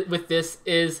is with this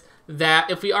is that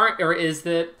if we aren't, or is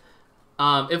that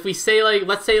if we say, like,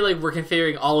 let's say, like, we're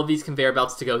configuring all of these conveyor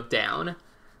belts to go down,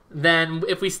 then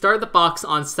if we start the box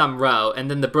on some row, and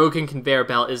then the broken conveyor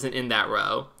belt isn't in that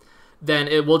row, then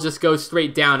it will just go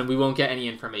straight down and we won't get any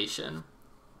information.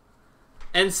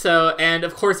 And so, and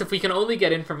of course, if we can only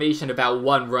get information about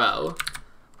one row,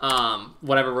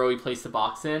 whatever row we place the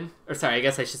box in, or sorry, I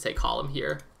guess I should say column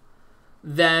here,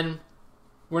 then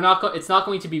it's not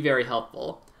going to be very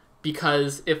helpful,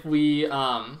 because if we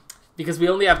because we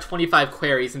only have 25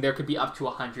 queries and there could be up to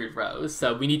 100 rows,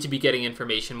 so we need to be getting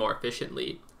information more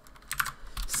efficiently.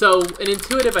 So an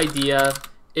intuitive idea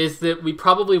is that we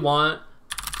probably want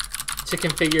to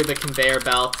configure the conveyor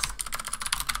belts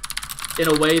in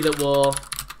a way that will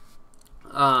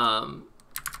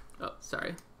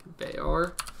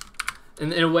conveyor,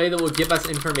 in a way that will give us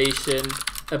information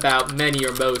about many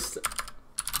or most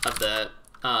of the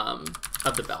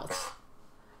belts.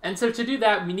 And so to do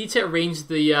that, we need to arrange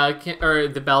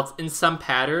the belts in some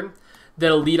pattern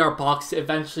that'll lead our box to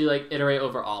eventually like iterate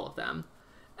over all of them.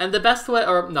 And the best way,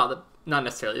 or not, not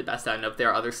necessarily the best. I don't know if there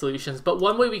are other solutions, but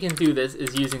one way we can do this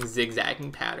is using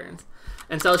zigzagging patterns.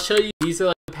 And so I'll show you, these are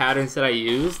like the patterns that I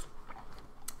used.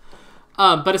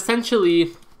 But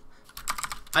essentially,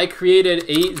 I created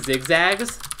 8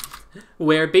 zigzags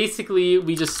where basically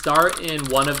we just start in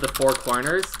one of the 4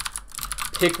 corners,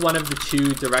 pick one of the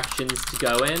 2 directions to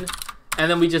go in, and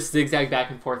then we just zigzag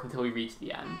back and forth until we reach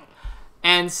the end.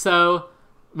 And so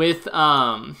with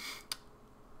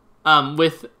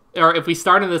or if we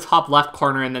start in the top left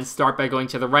corner and then start by going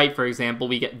to the right, for example,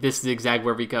 we get this zigzag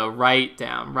where we go right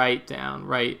down, right down,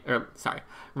 right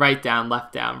down,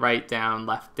 left down,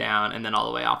 left down, and then all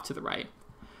the way off to the right.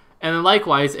 And then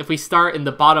likewise, if we start in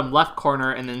the bottom left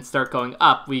corner and then start going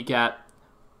up, we get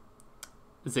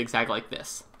a zigzag like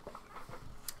this.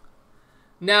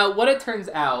 Now, what it turns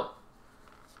out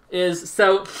is,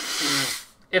 so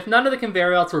if none of the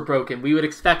conveyor belts were broken, we would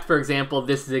expect, for example,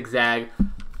 this zigzag,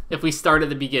 if we start at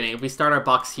the beginning, if we start our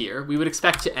box here, we would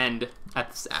expect to end at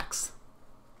this X.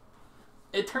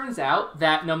 It turns out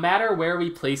that no matter where we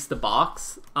place the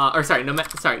box, no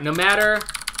matter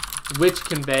which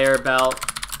conveyor belt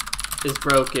is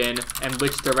broken and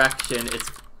which direction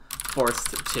it's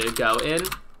forced to go in,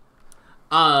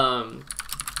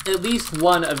 at least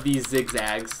one of these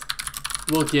zigzags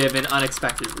will give an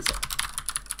unexpected result.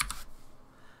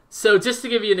 So just to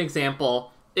give you an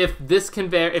example, if this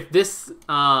conveyor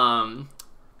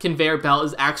belt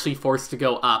is actually forced to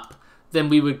go up, then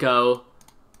we would go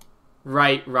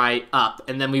right, up,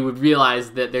 and then we would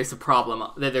realize that there's a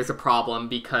problem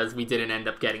because we didn't end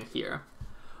up getting here.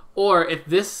 Or if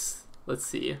this, let's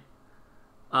see,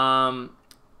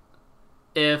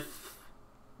 if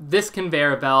this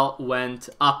conveyor belt went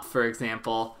up, for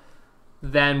example,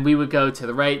 then we would go to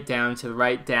the right, down,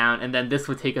 and then this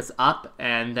would take us up,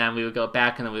 and then we would go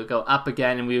back, and then we would go up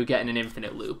again, and we would get in an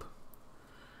infinite loop.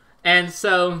 And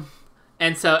so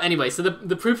anyway, so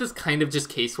the proof is kind of just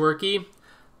caseworky,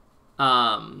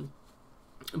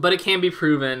 but it can be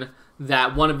proven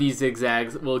that one of these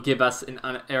zigzags will give us an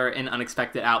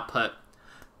unexpected output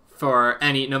for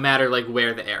no matter like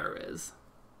where the error is.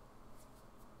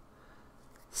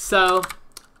 So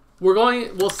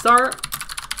we'll start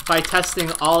by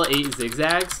testing all 8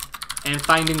 zigzags and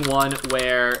finding one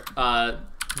where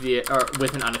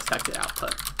with an unexpected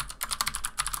output.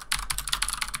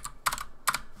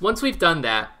 Once we've done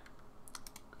that,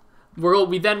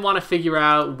 we then want to figure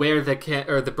out where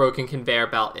the broken conveyor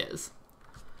belt is.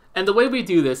 And the way we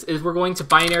do this is we're going to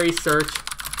binary search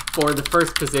for the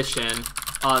first position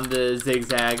on the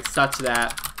zigzag such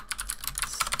that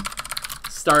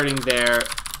starting there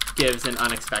gives an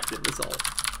unexpected result.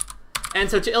 And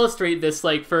so to illustrate this,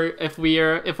 like if we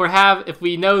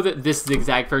know that this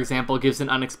zigzag, for example, gives an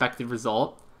unexpected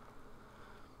result,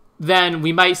 then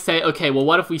we might say, okay, well,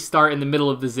 what if we start in the middle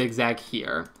of the zigzag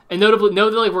here? And note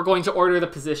that like we're going to order the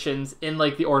positions in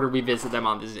like the order we visit them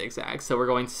on the zigzag. So we're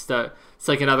going to start.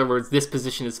 So like in other words, this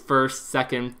position is first,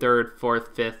 second, third,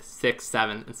 fourth, fifth, sixth,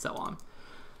 seventh, and so on.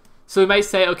 So we might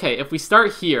say, okay, if we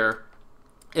start here,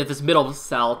 at this middle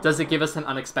cell, does it give us an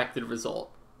unexpected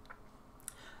result?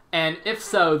 And if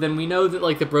so, then we know that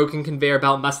like the broken conveyor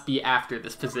belt must be after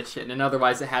this position, and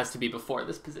otherwise it has to be before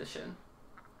this position.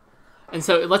 And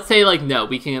so let's say like no,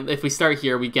 if we start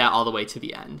here, we get all the way to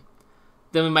the end.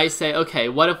 Then we might say, okay,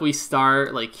 what if we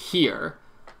start like here?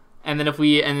 And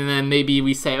then maybe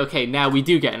we say, okay, now we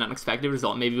do get an unexpected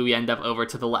result. Maybe we end up over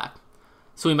to the left.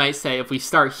 So we might say, if we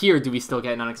start here, do we still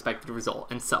get an unexpected result?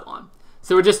 And so on.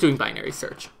 So we're just doing binary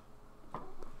search.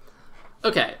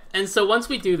 Okay, and so once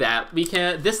we do that,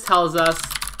 this tells us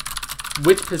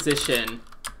which position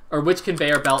or which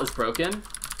conveyor belt is broken.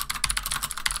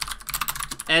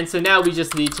 And so now we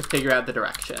just need to figure out the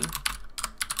direction.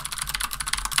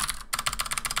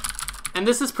 And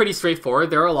this is pretty straightforward.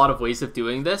 There are a lot of ways of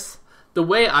doing this. The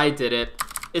way I did it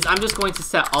is I'm just going to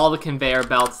set all the conveyor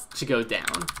belts to go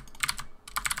down.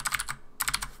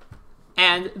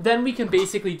 And then we can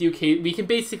basically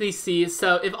see,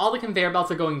 so if all the conveyor belts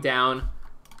are going down,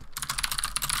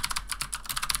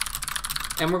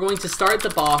 and we're going to start the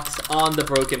box on the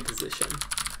broken position.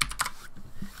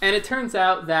 And it turns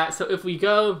out that, so if we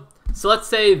go, so let's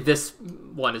say this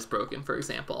one is broken, for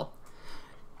example.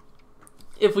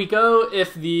 If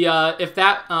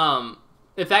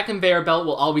that conveyor belt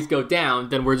will always go down,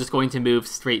 then we're just going to move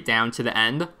straight down to the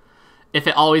end. If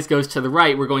it always goes to the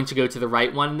right, we're going to go to the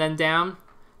right one and then down.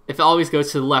 If it always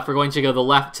goes to the left, we're going to go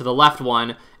to the left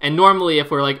one. And normally,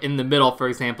 if we're like in the middle, for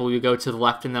example, we go to the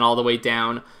left and then all the way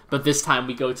down. But this time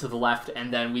we go to the left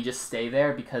and then we just stay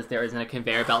there because there isn't a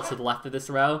conveyor belt to the left of this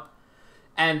row.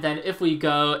 And then if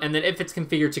it's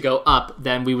configured to go up,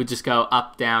 then we would just go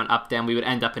up, down, we would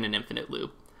end up in an infinite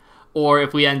loop. or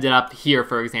if we ended up here,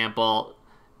 for example,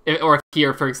 or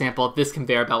here, for example, if this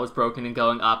conveyor belt was broken and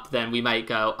going up, then we might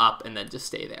go up and then just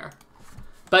stay there.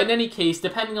 But in any case,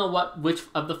 depending on which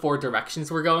of the 4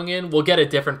 directions we're going in, we'll get a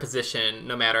different position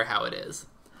no matter how it is.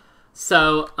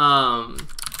 So,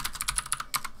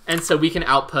 and so we can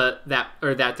output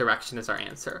that direction as our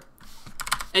answer.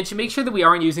 And to make sure that we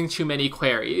aren't using too many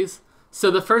queries, so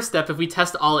the first step, if we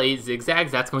test all 8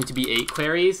 zigzags, that's going to be 8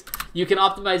 queries. You can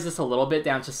optimize this a little bit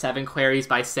down to 7 queries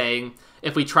by saying,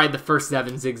 if we tried the first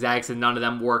 7 zigzags and none of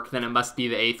them worked, then it must be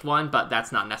the 8th one, but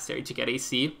that's not necessary to get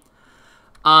AC.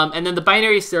 And then the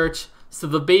binary search, so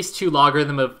the base 2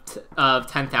 logarithm of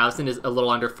 10,000 is a little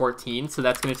under 14, so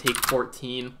that's going to take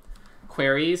 14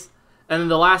 queries. And then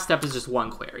the last step is just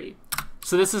 1 query.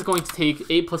 So this is going to take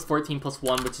 8 plus 14 plus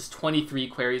 1, which is 23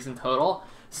 queries in total,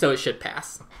 so it should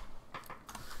pass.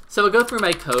 So I'll go through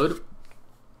my code.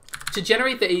 To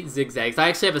generate the 8 zigzags, I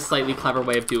actually have a slightly clever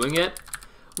way of doing it.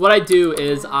 What I do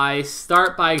is I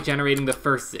start by generating the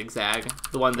first zigzag,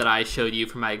 the one that I showed you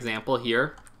for my example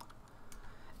here.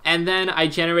 And then I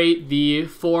generate the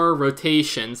 4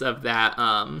 rotations of that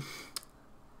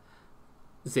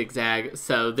zigzag.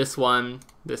 So this one,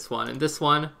 and this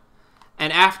one.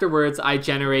 And afterwards, I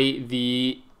generate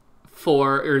the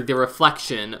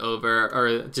reflection over,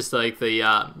 or just like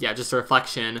the, just a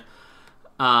reflection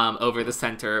over the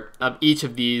center of each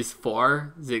of these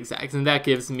 4 zigzags. And that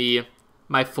gives me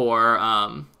my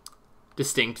 4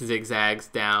 distinct zigzags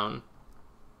down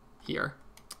here.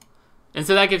 And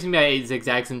so that gives me my 8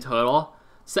 zigzags in total.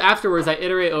 So afterwards, I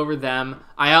iterate over them,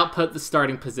 I output the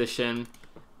starting position,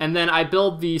 and then I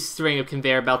build the string of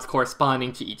conveyor belts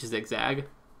corresponding to each zigzag.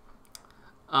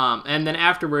 And then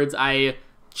afterwards, I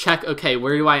check, okay,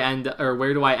 where do I end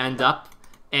up,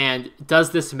 and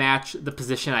does this match the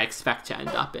position I expect to end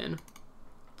up in?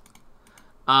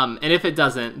 And if it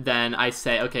doesn't, then I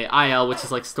say, okay, IL, which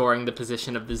is like storing the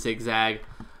position of the zigzag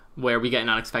where we get an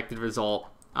unexpected result,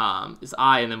 is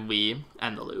I, and then we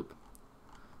end the loop.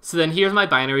 So then here's my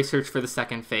binary search for the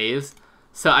second phase.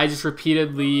 So I just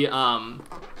repeatedly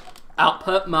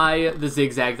output the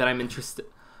zigzag that I'm interested,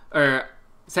 I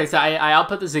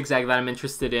output the zigzag that I'm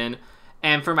interested in,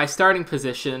 and for my starting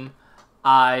position,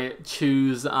 I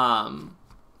choose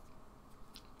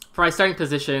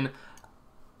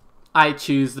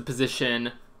the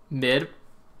position mid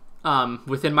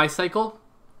within my cycle.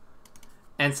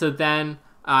 And so then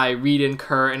I read in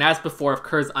cur, and as before, if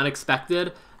cur is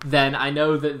unexpected, then I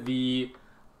know that the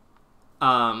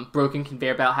broken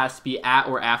conveyor belt has to be at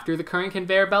or after the current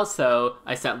conveyor belt, so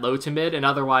I set low to mid, and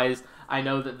otherwise I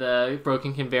know that the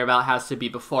broken conveyor belt has to be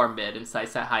before mid, and so I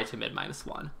set high to mid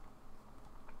 -1.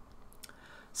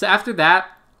 So after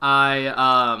that,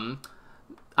 I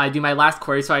do my last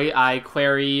query, so I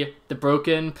query the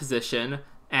broken position,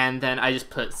 and then I just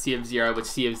put C of 0, which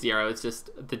C of 0 is just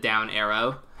the down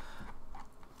arrow.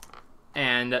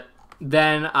 And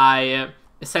then I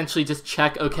essentially just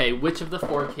check, okay, which of the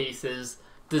 4 cases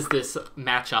does this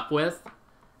match up with?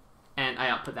 And I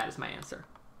output that as my answer.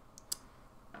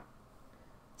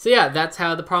 So yeah, that's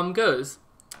how the problem goes.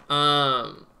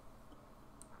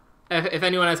 If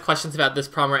anyone has questions about this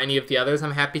problem or any of the others,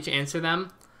 I'm happy to answer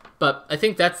them. But I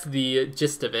think that's the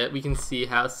gist of it. We can see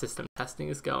how system testing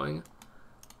is going.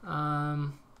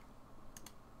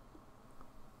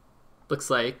 Looks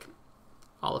like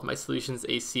all of my solutions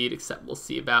AC'd, except we'll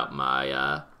see about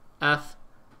my F.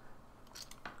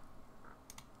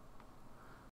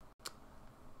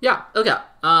 Yeah, okay.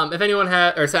 If anyone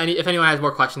has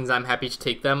more questions, I'm happy to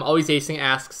take them. Always Acing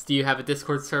asks, do you have a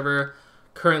Discord server?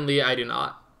 Currently, I do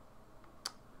not.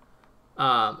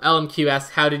 LMQ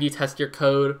asks, how did you test your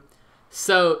code?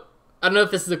 So, I don't know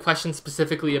if this is a question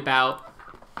specifically about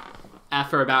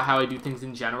F or about how I do things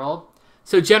in general.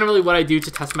 So generally what I do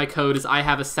to test my code is I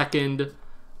have a second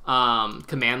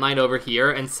command line over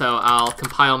here, and so I'll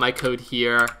compile my code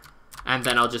here, and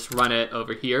then I'll just run it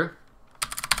over here.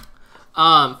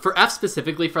 For F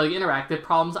specifically, for like interactive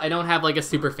problems, I don't have like a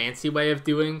super fancy way of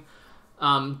doing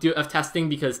testing,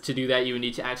 because to do that you would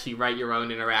need to actually write your own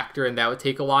interactor, and that would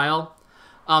take a while.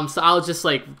 So I'll just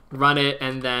like run it,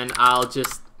 and then I'll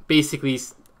just basically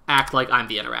act like I'm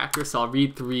the interactor. So I'll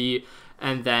read 3,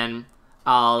 and then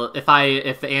if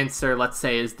the answer, let's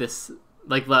say, is this,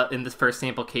 like in this first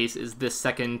sample case, is this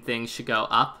second thing should go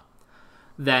up,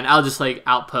 then I'll just like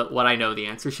output what I know the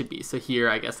answer should be. So here,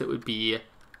 I guess it would be,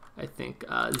 I think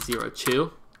 0,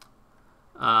 2.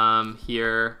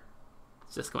 Here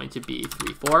it's just going to be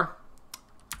 3, 4,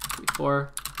 3,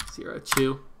 4, 0,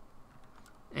 2,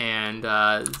 and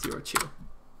 0, 2.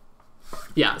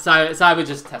 Yeah, so I would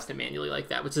just test it manually like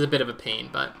that, which is a bit of a pain,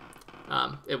 but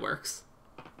it works.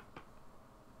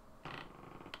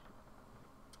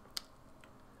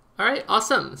 All right,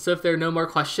 awesome. So if there are no more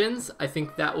questions, I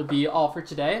think that will be all for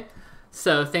today.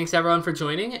 So thanks everyone for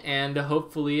joining, and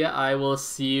hopefully I will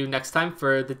see you next time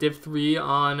for the Div 3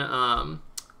 on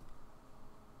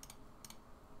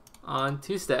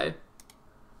Tuesday.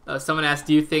 Someone asked,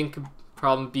 do you think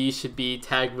problem B should be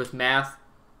tagged with math?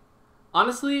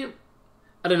 Honestly,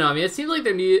 I don't know. I mean, it seems like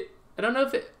there need... I don't know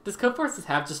if it... Does Codeforces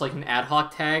have just like an ad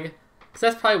hoc tag? So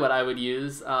that's probably what I would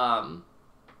use.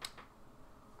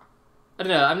 I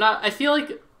don't know. I'm not... I feel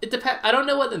like it depends... I don't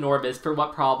know what the norm is for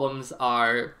what problems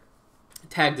are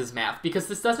tagged as math, because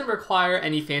this doesn't require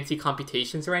any fancy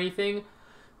computations or anything,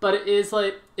 but it is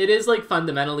like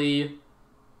fundamentally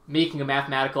making a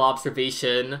mathematical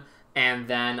observation and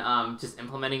then just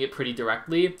implementing it pretty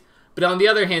directly. But on the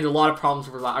other hand, a lot of problems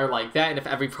are like that, and if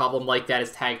every problem like that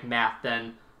is tagged math,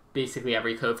 then basically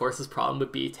every Codeforces problem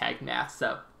would be tagged math.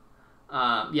 So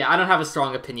yeah, I don't have a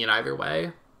strong opinion either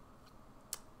way.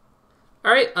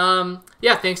 All right,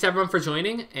 yeah, thanks everyone for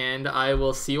joining, and I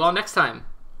will see you all next time.